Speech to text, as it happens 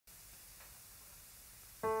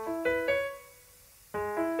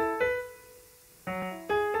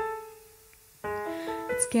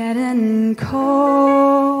getting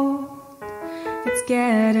cold, it's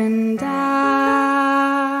getting dark.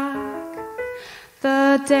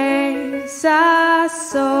 The days are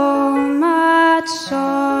so much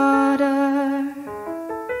shorter.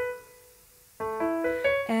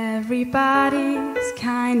 Everybody's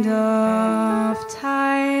kind of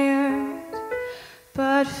tired,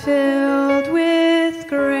 but filled with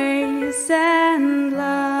grace and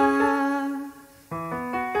love.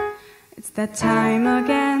 It's that time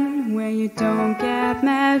again where you don't get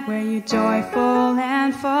mad, where you're joyful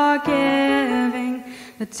and forgiving.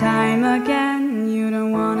 The time again you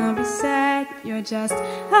don't wanna be sad, you're just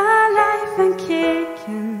alive and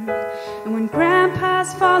kicking. And when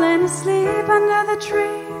Grandpa's falling asleep under the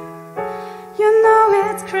tree, you know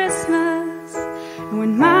it's Christmas. And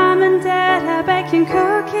when Mom and Dad are baking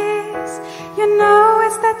cookies, you know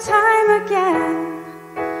it's that time again,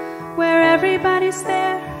 where everybody's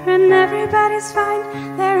there and everybody's fine.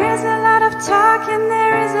 There is a lot of talk and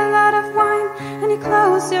there is a lot of wine, and you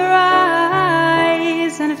close your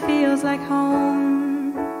eyes and it feels like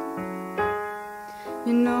home.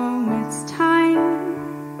 You know it's time,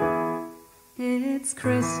 it's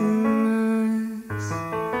Christmas.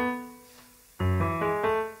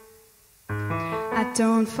 I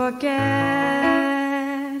don't forget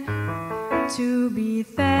to be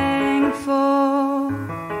thankful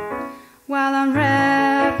while I'm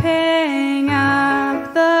wrapping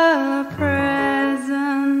up the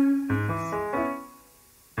presents.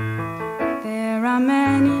 There are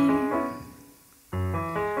many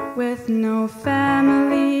with no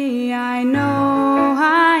family. I know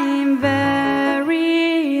I'm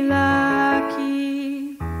very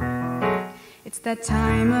lucky. It's that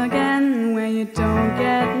time again where you don't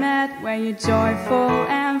get mad, where you're joyful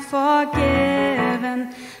and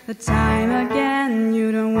forgiven. The time again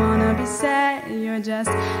you don't wanna be sad, you're just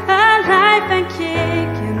alive and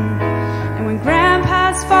kicking. And when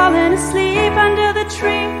Grandpa's falling asleep under the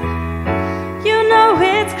tree, you know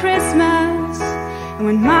it's Christmas. And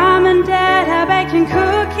when Mom and Dad are baking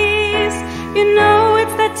cookies, you know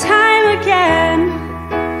it's that time again,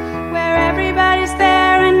 where everybody's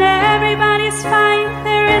there and everybody's fine.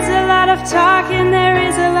 There is a lot of talking, there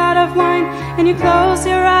is a lot of wine, and you close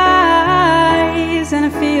your eyes and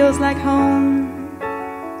it feels like home.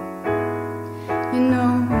 You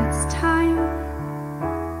know it's time,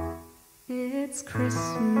 it's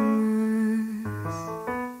Christmas.